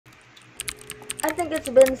I think it's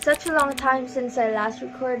been such a long time since I last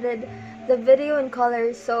recorded the video in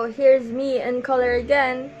color, so here's me in color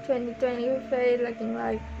again. 2025, looking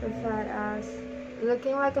like a fat ass.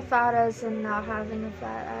 Looking like a fat ass and not having a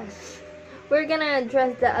fat ass. We're gonna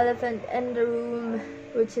address the elephant in the room,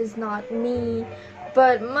 which is not me,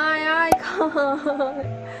 but my icon.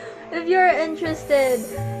 If you're interested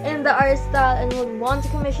in the art style and would want to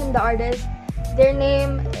commission the artist, their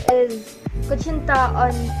name is Kuchinta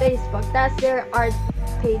on Facebook. That's their art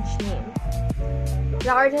page name. The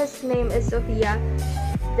artist's name is Sophia.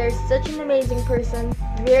 They're such an amazing person,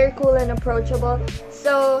 very cool and approachable.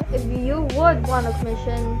 So if you would want a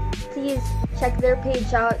commission, please check their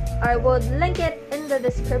page out. I would link it in the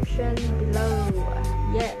description below.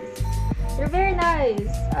 Yes, they're very nice.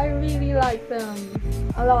 I really like them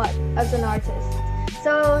a lot as an artist.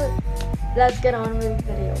 So let's get on with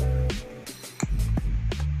the video.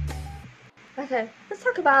 Okay, let's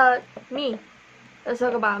talk about me. Let's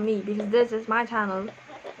talk about me because this is my channel.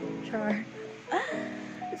 Sure.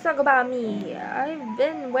 Let's talk about me. I've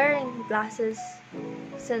been wearing glasses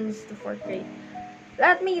since the 4th grade.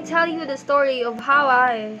 Let me tell you the story of how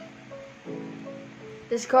I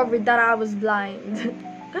discovered that I was blind.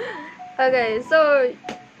 Okay, so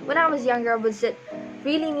when I was younger, I would sit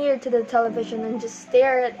really near to the television and just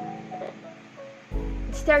stare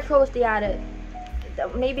closely at it.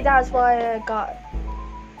 Maybe that's why I got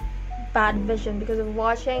bad vision, because of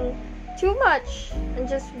watching too much and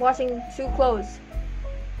just watching too close.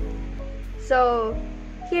 So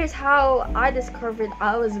here's how I discovered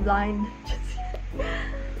I was blind.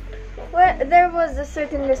 Well, there was a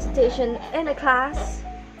certain recitation in a class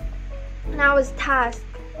and I was tasked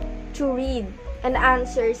to read and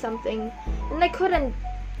answer something, and I couldn't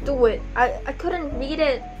do it. I couldn't read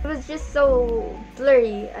it. It was just so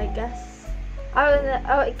blurry, I guess.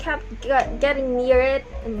 I kept getting near it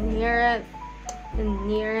and near it and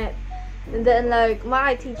near it, and then like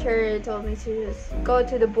my teacher told me to just go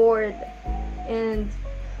to the board, and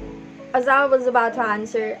as I was about to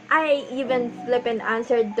answer, I even flippin'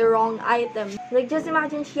 answered the wrong item. Like, just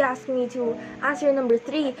imagine she asked me to answer number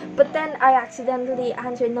 3, but then I accidentally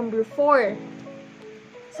answered number 4.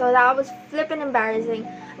 So that was flippin' embarrassing.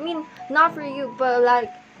 I mean, not for you, but like,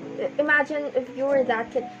 imagine if you were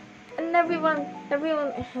that kid. And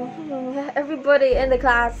everybody in the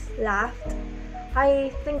class laughed.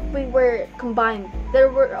 I think we were combined. There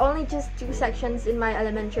were only just 2 sections in my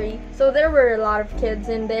elementary, so there were a lot of kids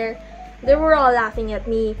in there. They were all laughing at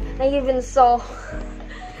me. I even saw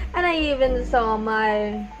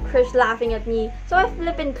my crush laughing at me. So I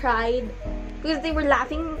flippin' cried because they were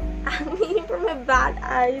laughing at me for my bad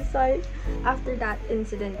eyesight. After that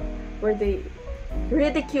incident where they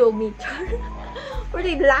ridiculed me, where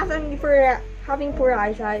they laughed at me for having poor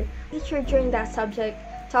eyesight, the teacher during that subject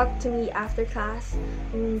talked to me after class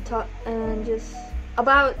and just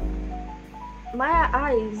about my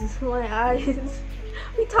eyes.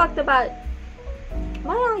 We talked about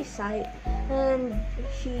my eyesight, and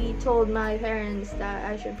she told my parents that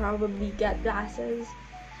I should probably get glasses.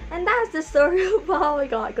 And that's the story of how I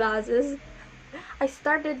got glasses. I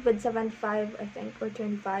started with 75, I think, or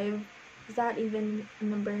 25. Is that even a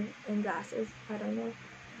number in glasses? I don't know.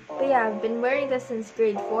 But yeah, I've been wearing this since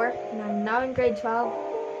grade 4, and I'm now in grade 12.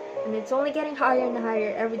 And it's only getting higher and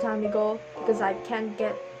higher every time we go, because I can't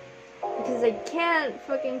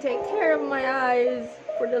fucking take care of my eyes,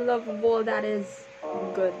 for the love of all that is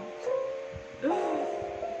good.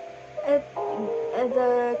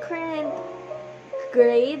 The current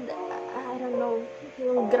grade, I don't know,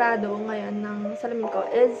 yung grado ngayon ng salamin ko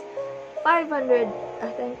is 500, I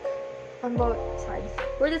think, on both sides.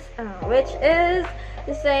 Which is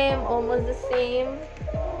the same, almost the same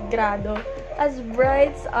grado as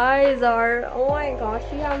Bright's eyes are. Oh my gosh,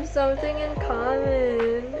 we have something in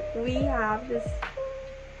common. We have this.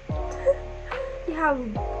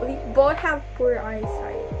 We both have poor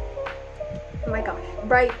eyesight. Oh my gosh,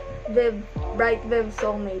 Bright Viv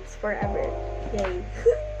soulmates forever. Yay.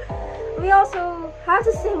 We also have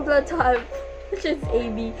the same blood type, which is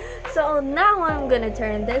AB. So now I'm gonna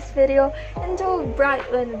turn this video into a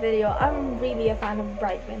Brightwin video. I'm really a fan of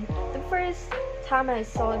Brightwin. The first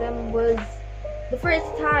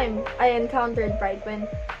time I encountered Brightwin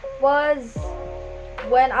was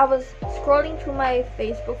when I was scrolling through my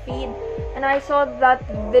Facebook feed, and I saw that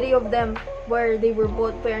video of them where they were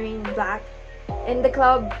both wearing black in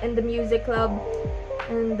the music club,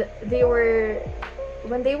 and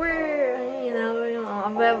when they were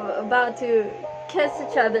about to kiss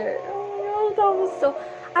each other. Oh, that was so.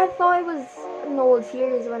 I thought it was no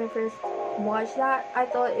tears when I first watched that. I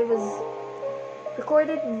thought it was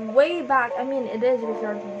recorded way back. I mean, it is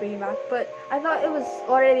recorded way back, but I thought it was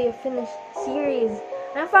already a finished series.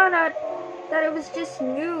 And I found out that it was just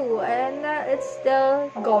new and that it's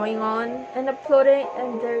still going on and uploading,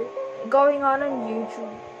 and they're going on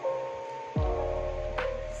YouTube.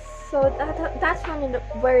 So that's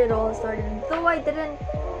where it all started. Though I didn't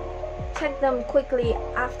check them quickly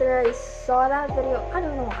after I saw that video, I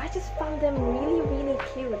don't know, I just found them really, really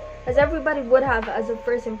cute. As everybody would have as a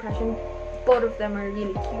first impression, both of them are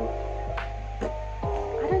really cute.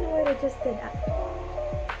 I don't know why I just did that.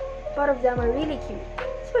 Both of them are really cute.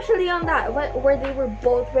 Especially on that, where they were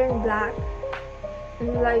both wearing black.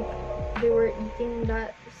 And like, they were eating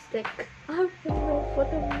that stick. I don't know what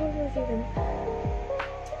the fuck was even.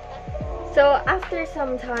 So after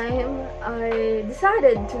some time, I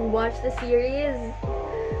decided to watch the series,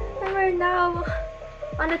 and we're now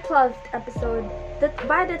on the 12th episode.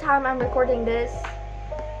 By the time I'm recording this,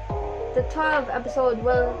 the 12th episode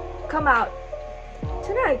will come out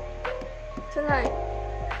tonight.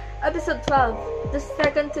 Episode 12, the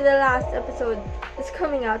second to the last episode, is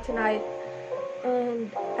coming out tonight.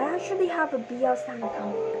 And I actually have a BL Stan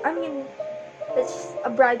account. I mean, it's a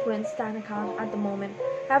Brightwind Stan account at the moment.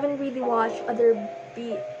 I haven't really watched other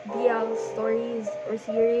BL stories or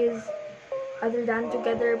series other than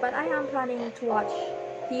Together, but I am planning to watch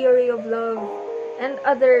Theory of Love and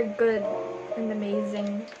other good and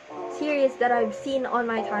amazing series that I've seen on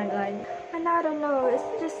my timeline. And I don't know,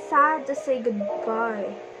 it's just sad to say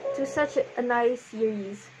goodbye to such a nice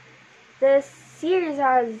series. This series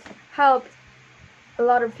has helped a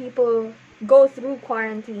lot of people go through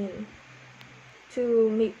quarantine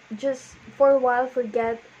to just for a while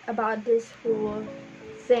forget about this whole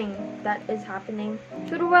thing that is happening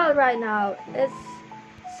to the world right now. It's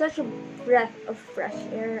such a breath of fresh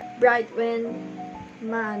air. Brightwind,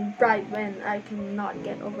 man, Brightwind. I cannot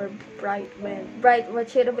get over Brightwind.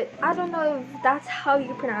 Brightwind. I don't know if that's how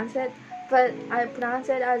you pronounce it, but I pronounce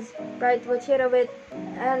it as Brightwind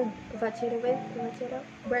and Brightwind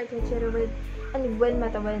and Win.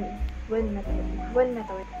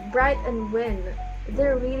 Bright and Win.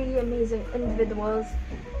 They're really amazing individuals,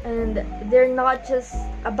 and they're not just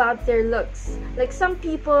about their looks. Like, some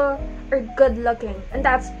people are good looking, and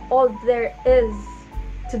that's all there is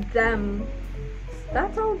to them.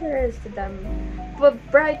 That's all there is to them. But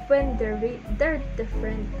Brightwind, they're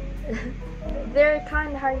different. They're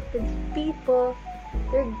kind-hearted people.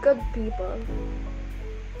 They're good people.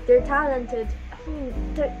 They're talented. I mean,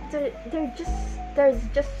 there's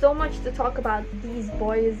just so much to talk about these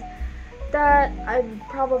boys that I'd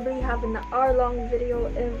probably have an hour-long video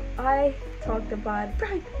if I talked about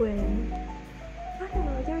Brightwind. I don't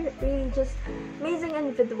know, they're really just amazing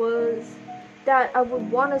individuals that I would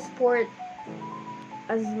want to support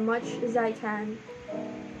as much as I can.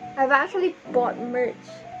 I've actually bought merch.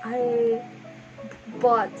 I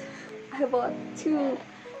bought 2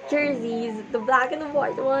 jerseys, the black and the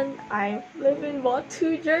white one. I flipping bought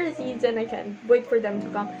 2 jerseys and I can't wait for them to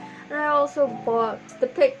come. And I also bought the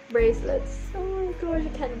pick bracelets. Oh my gosh, I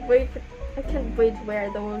can't wait to wear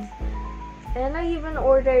those. And I even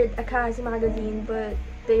ordered a Kasi magazine, but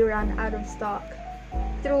they ran out of stock.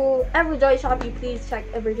 Through Everjoy Shopee, please check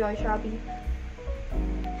Everjoy Shopee.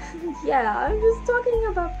 Yeah, I'm just talking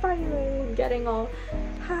about Brightwind, getting all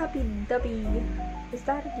happy-dubby. Is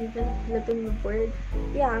that even flipping the word?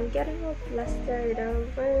 Yeah, I'm getting all flustered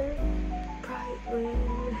over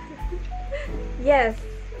Brightwind. Yes,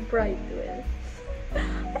 Brightwind.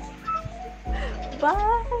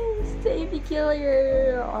 Bye, stay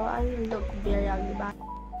killer. Oh, I look very ugly. Bye.